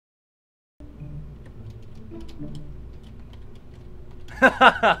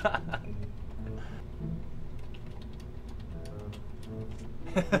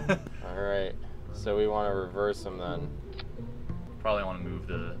Alright, so we want to reverse him then. Probably want to move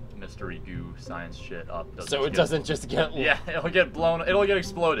the mystery goo science shit up. So it doesn't just get... Yeah, it'll get blown, it'll get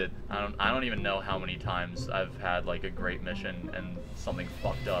exploded. I don't even know how many times I've had like a great mission and something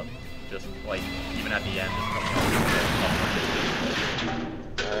fucked up. Just like, even at the end,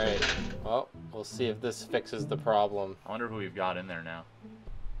 just Alright, well, we'll see if this fixes the problem. I wonder who we've got in there now.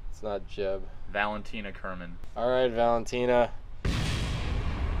 It's not Jeb. Valentina Kerman. Alright, Valentina.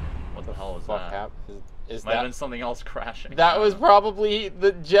 What the hell was that? Might have been something else crashing. That was probably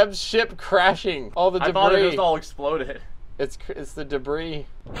the Jeb's ship crashing. All the debris. I thought it just all exploded. It's the debris.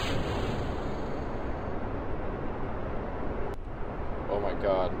 Oh my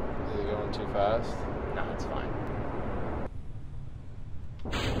god. Is it going too fast? No, it's fine.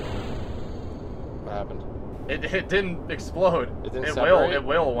 What happened? It didn't explode. It didn't separate? It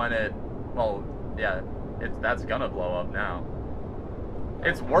will when it... Well, yeah. That's gonna blow up now.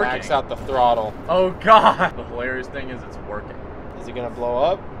 It's working. Max out the throttle. Oh god! The hilarious thing is it's working. Is it gonna blow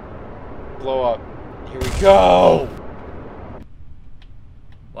up? Blow up. Here we go!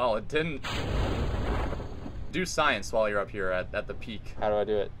 Well, it didn't... Do science while you're up here at the peak. How do I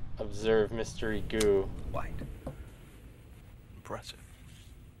do it? Observe mystery goo. White. Impressive.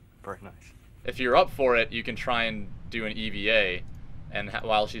 Very nice. If you're up for it, you can try and do an EVA, and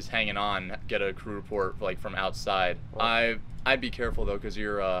while she's hanging on, get a crew report like from outside. What? I'd be careful though, cause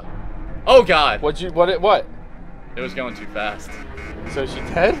you're Oh god! What? It was going too fast. So she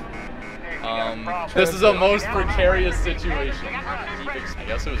dead? This is a most precarious situation. I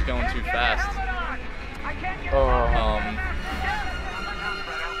guess it was going too fast.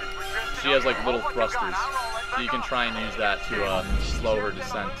 She has like little thrusters, so you can try and use that to slow her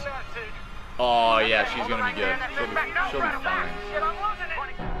descent. Oh yeah, she's gonna be good. She'll be fine.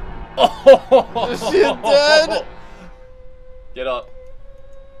 Oh, is she dead? Get up.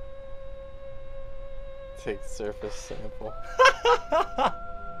 Take surface sample.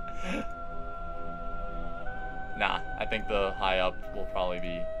 Nah, I think the high up will probably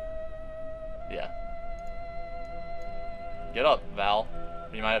be... Yeah. Get up, Val.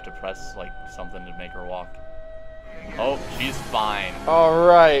 You might have to press, like, something to make her walk. Oh, she's fine.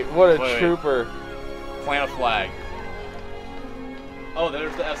 Alright, what a trooper. Plant a flag. Oh,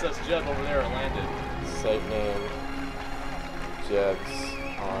 there's the SS Jeb over there. It landed. Site name. Jeb's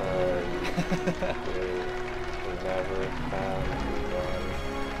honorary. We never found anyone.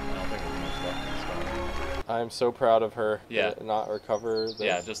 I don't think there's much left in this one. I'm so proud of her. Yeah. Did it not recover this?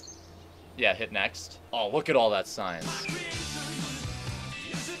 Yeah, just... Yeah, hit next. Oh, look at all that science.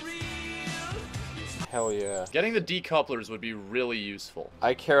 Hell yeah. Getting the decouplers would be really useful.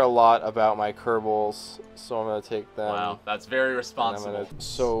 I care a lot about my Kerbals, so I'm going to take them. Wow, that's very responsible.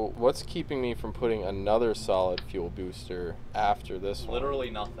 So, what's keeping me from putting another solid fuel booster after this one? Literally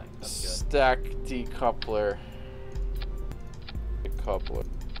nothing. That's good. Stack decoupler. Decoupler.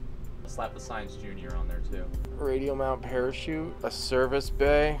 Slap the Science Junior on there too. Radio mount parachute, a service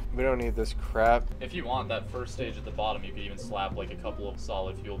bay. We don't need this crap. If you want, that first stage at the bottom, you could even slap like a couple of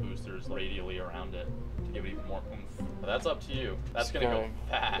solid fuel boosters radially around it to give it even more oomph. But that's up to you. That's gonna go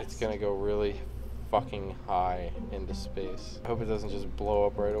fast. It's gonna go really fucking high into space. I hope it doesn't just blow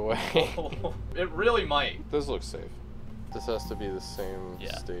up right away. It really might. This looks safe. This has to be the same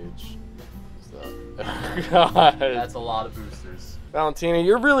stage as that. God. That's a lot of boosters. Valentina,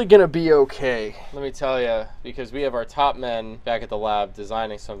 you're really gonna be okay. Let me tell you, because we have our top men back at the lab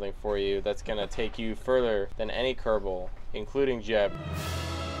designing something for you that's gonna take you further than any Kerbal, including Jeb.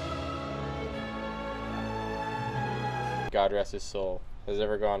 God rest his soul, has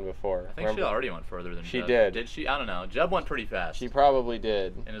ever gone before. I think she already went further than Jeb. She did. Did she? I don't know. Jeb went pretty fast. She probably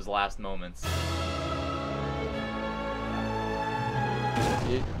did. In his last moments.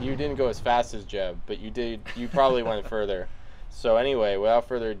 You didn't go as fast as Jeb, but you did. You probably went further. So anyway, without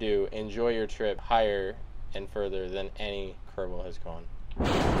further ado, enjoy your trip higher and further than any Kerbal has gone. Oh,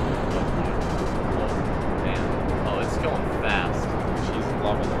 damn. Oh, it's going fast. She's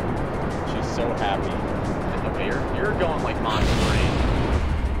loving it. She's so happy. Okay, you're going like Mach 3.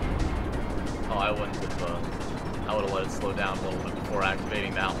 Oh, I wouldn't have, I would have let it slow down a little bit before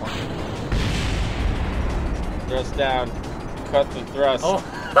activating that one. Thrust down. Cut the thrust. Oh!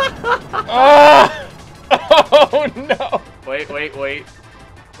 Ah! Oh no! Wait.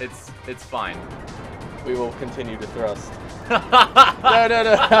 It's fine. We will continue to thrust. No.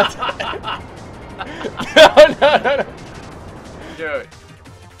 No. Dude.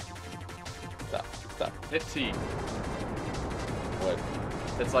 Stop. Hit T. What?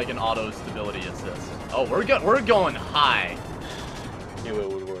 It's like an auto stability assist. Oh, we're going high. Knew it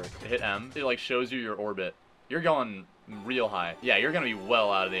would work. Hit M. It like shows you your orbit. You're going real high. Yeah, you're gonna be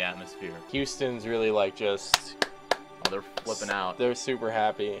well out of the atmosphere. Houston's really like just. Oh, they're flipping out. They're super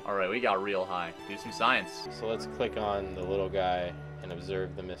happy. All right, we got real high. Do some science. So let's click on the little guy and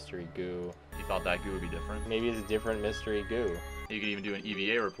observe the mystery goo. You thought that goo would be different? Maybe it's a different mystery goo. You could even do an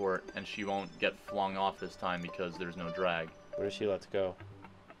EVA report, and she won't get flung off this time because there's no drag. What if she lets go?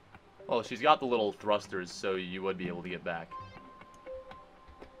 Well, she's got the little thrusters, so you would be able to get back.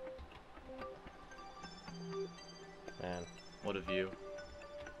 Man. What a view.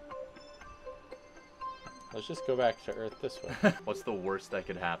 Let's just go back to Earth this way. What's the worst that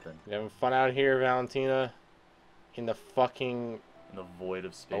could happen? You having fun out here, Valentina? In the fucking... In the void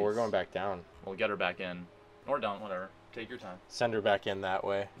of space. Oh, we're going back down. We'll get her back in. Or down, whatever. Take your time. Send her back in that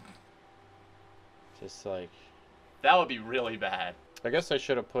way. Just like... That would be really bad. I guess I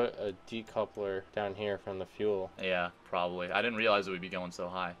should have put a decoupler down here from the fuel. Yeah, probably. I didn't realize it would be going so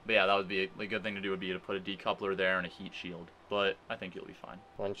high. But yeah, that would be a good thing to do would be to put a decoupler there and a heat shield. But I think you'll be fine.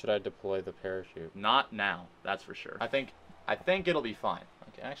 When should I deploy the parachute? Not now, that's for sure. I think it'll be fine.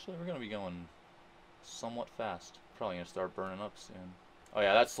 Okay, actually we're gonna be going somewhat fast. Probably gonna start burning up soon. Oh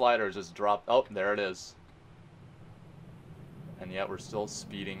yeah, that slider just dropped. Oh, there it is. And yet we're still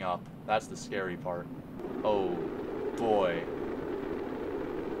speeding up. That's the scary part. Oh boy.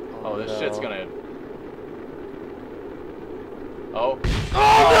 Oh, this shit's gonna... Oh.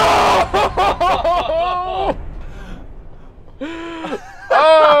 Oh no!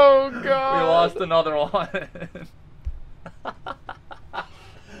 Oh god! We lost another one.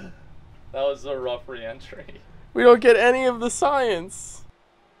 That was a rough re-entry. We don't get any of the science.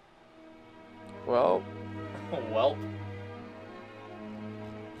 Well. Welp.